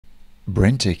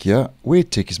BrenTech here, where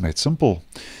tech is made simple.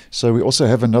 So we also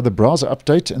have another browser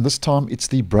update, and this time it's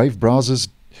the Brave browser's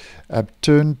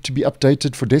turn to be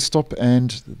updated for desktop,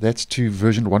 and that's to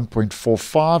version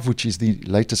 1.45, which is the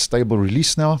latest stable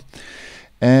release now.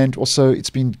 And also it's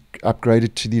been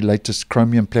upgraded to the latest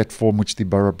Chromium platform, which the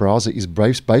browser is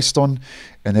based on,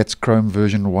 and that's Chrome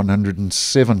version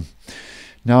 107.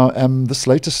 Now, this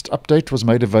latest update was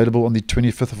made available on the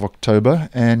 25th of October,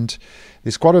 and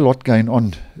there's quite a lot going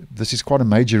on. This is quite a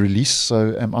major release,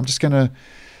 so I'm just going to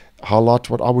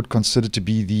highlight what I would consider to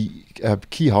be the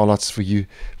key highlights for you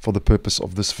for the purpose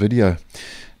of this video.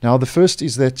 Now, the first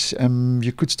is that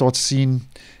you could start seeing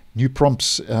new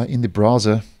prompts in the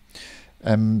browser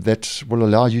that will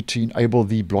allow you to enable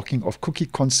the blocking of cookie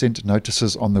consent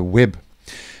notices on the web.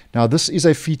 Now, this is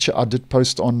a feature I did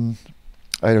post on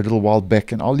a little while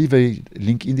back, and I'll leave a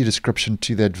link in the description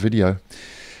to that video.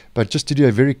 But just to do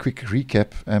a very quick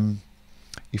recap,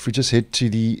 if we just head to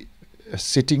the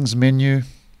settings menu,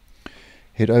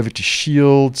 head over to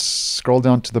Shields, scroll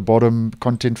down to the bottom,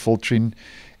 content filtering,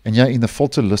 and yeah, in the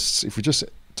filter lists, if we just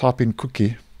type in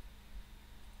cookie,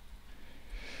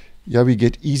 yeah, we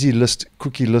get easy list,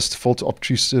 cookie list, filter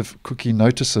obtrusive cookie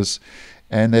notices,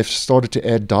 and they've started to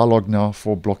add dialog now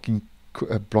for blocking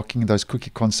those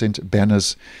cookie consent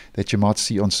banners that you might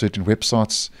see on certain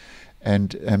websites,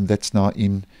 and that's now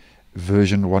in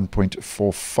version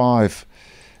 1.45.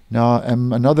 Now,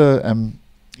 another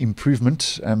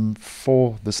improvement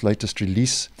for this latest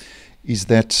release is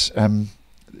that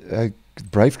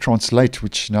Brave Translate,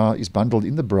 which now is bundled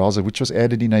in the browser, which was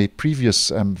added in a previous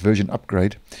version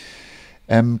upgrade,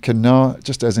 can now,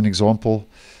 just as an example,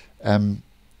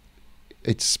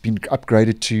 it's been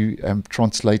upgraded to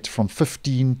translate from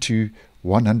 15 to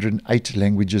 108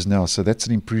 languages now. So that's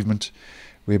an improvement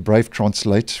where Brave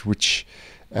Translate, which,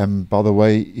 by the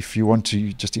way, if you want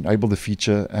to just enable the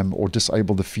feature or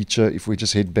disable the feature, if we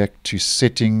just head back to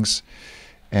settings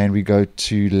and we go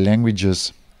to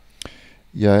languages,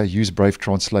 yeah, use Brave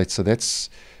Translate. So that's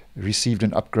received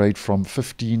an upgrade from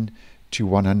 15 to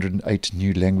 108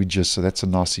 new languages. So that's a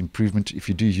nice improvement if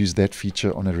you do use that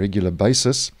feature on a regular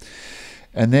basis.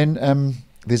 And then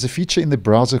there's a feature in the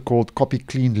browser called Copy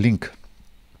Clean Link.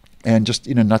 And just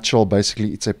in a nutshell,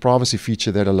 basically, it's a privacy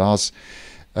feature that allows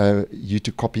you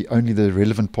to copy only the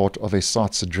relevant part of a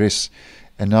site's address.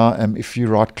 And now if you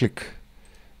right-click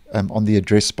on the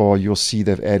address bar, you'll see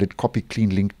they've added Copy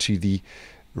Clean Link to the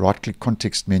right-click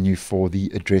context menu for the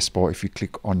address bar if you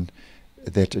click on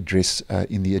that address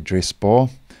in the address bar.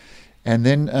 And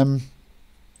then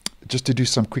just to do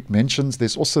some quick mentions,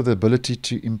 there's also the ability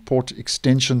to import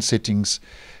extension settings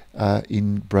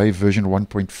in Brave version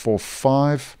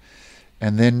 1.45.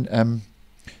 And then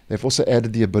they've also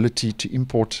added the ability to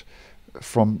import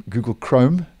from Google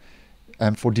Chrome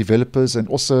for developers, and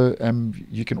also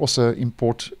you can also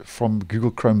import from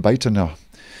Google Chrome Beta now.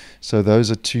 So those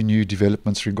are two new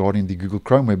developments regarding the Google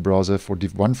Chrome web browser,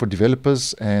 one for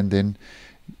developers, and then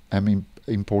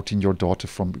importing your data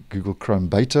from Google Chrome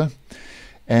Beta.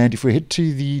 And if we head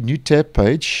to the new tab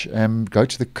page, go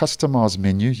to the Customize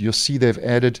menu, you'll see they've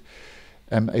added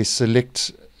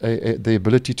the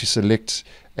ability to select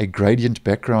a gradient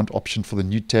background option for the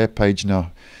new tab page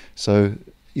now. So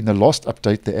in the last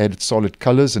update, they added solid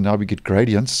colors, and now we get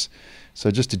gradients. So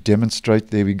just to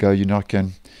demonstrate, there we go, you now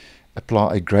can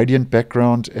apply a gradient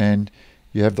background, and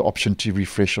you have the option to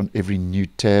refresh on every new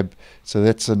tab. So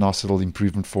that's a nice little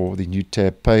improvement for the new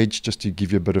tab page, just to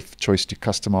give you a bit of choice to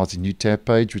customize the new tab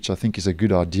page, which I think is a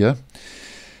good idea.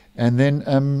 And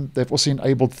then they've also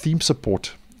enabled theme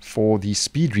support for the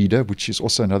speed reader, which is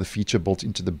also another feature built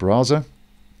into the browser.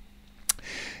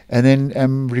 And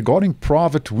then regarding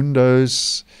private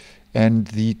windows and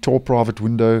the Tor private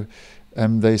window,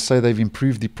 they say they've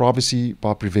improved the privacy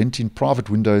by preventing private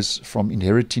windows from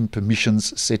inheriting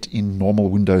permissions set in normal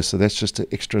windows. So that's just an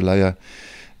extra layer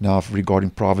now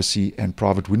regarding privacy and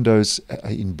private windows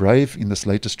in Brave in this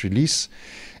latest release.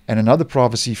 And another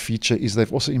privacy feature is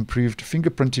they've also improved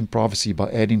fingerprinting privacy by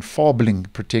adding farbling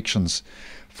protections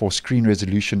for screen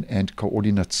resolution and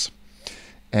coordinates.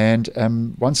 And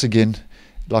once again,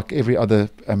 like every other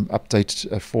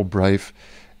update for Brave,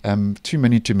 too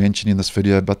many to mention in this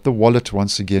video, but the wallet,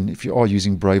 once again, if you are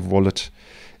using Brave Wallet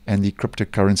and the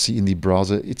cryptocurrency in the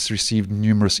browser, it's received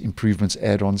numerous improvements,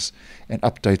 add-ons, and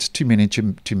updates. Too many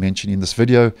to mention in this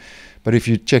video, but if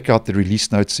you check out the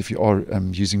release notes, if you are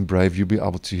using Brave, you'll be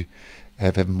able to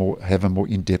have a more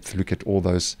in-depth look at all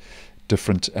those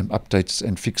different updates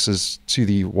and fixes to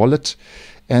the wallet.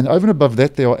 And over and above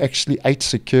that, there are actually 8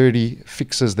 security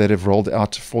fixes that have rolled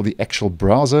out for the actual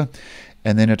browser.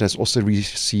 and then it has also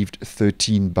received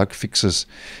 13 bug fixes.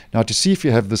 Now, to see if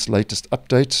you have this latest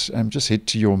update, just head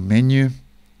to your menu,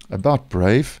 About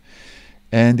Brave,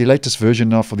 and the latest version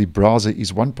now for the browser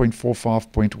is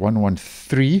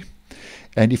 1.45.113.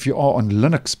 And if you are on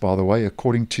Linux, by the way,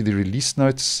 according to the release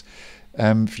notes,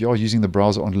 if you are using the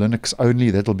browser on Linux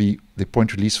only, that'll be the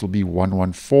point release will be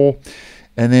 114.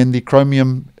 And then the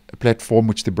Chromium platform,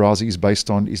 which the browser is based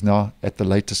on, is now at the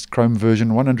latest Chrome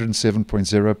version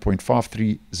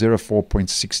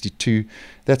 107.0.5304.62.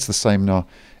 That's the same now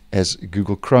as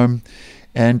Google Chrome.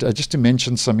 And just to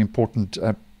mention some important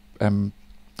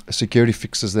security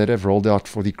fixes that have rolled out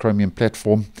for the Chromium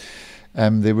platform.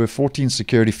 There were 14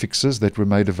 security fixes that were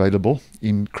made available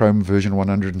in Chrome version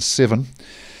 107.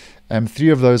 3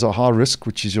 of those are high risk,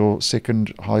 which is your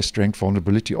second highest ranked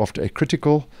vulnerability after a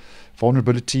critical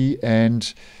vulnerability.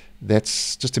 And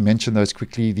that's just to mention those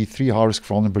quickly. The 3 high risk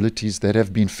vulnerabilities that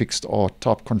have been fixed are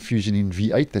type confusion in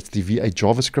V8, that's the V8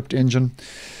 JavaScript engine,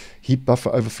 heap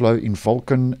buffer overflow in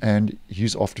Vulkan, and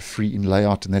use after free in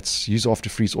layout. And that's use after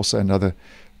free is also another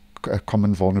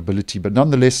common vulnerability. But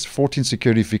nonetheless, 14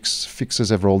 security fixes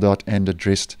have rolled out and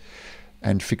addressed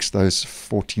and fixed those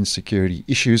 14 security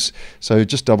issues. So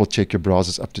just double check your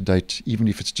browser's up to date, even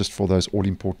if it's just for those all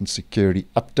important security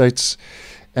updates.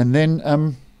 And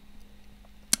then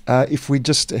if we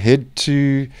just head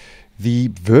to the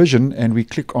version and we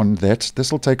click on that,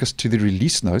 this will take us to the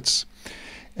release notes.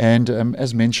 And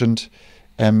as mentioned,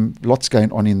 lots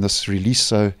going on in this release.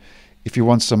 So if you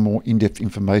want some more in-depth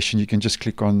information, you can just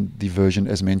click on the version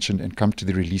as mentioned and come to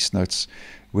the release notes,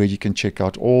 where you can check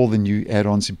out all the new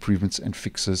add-ons, improvements, and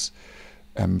fixes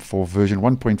for version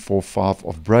 1.45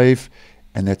 of Brave.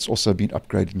 And that's also been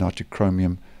upgraded now to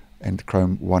Chromium and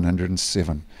Chrome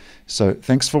 107. So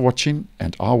thanks for watching,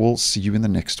 and I will see you in the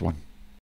next one.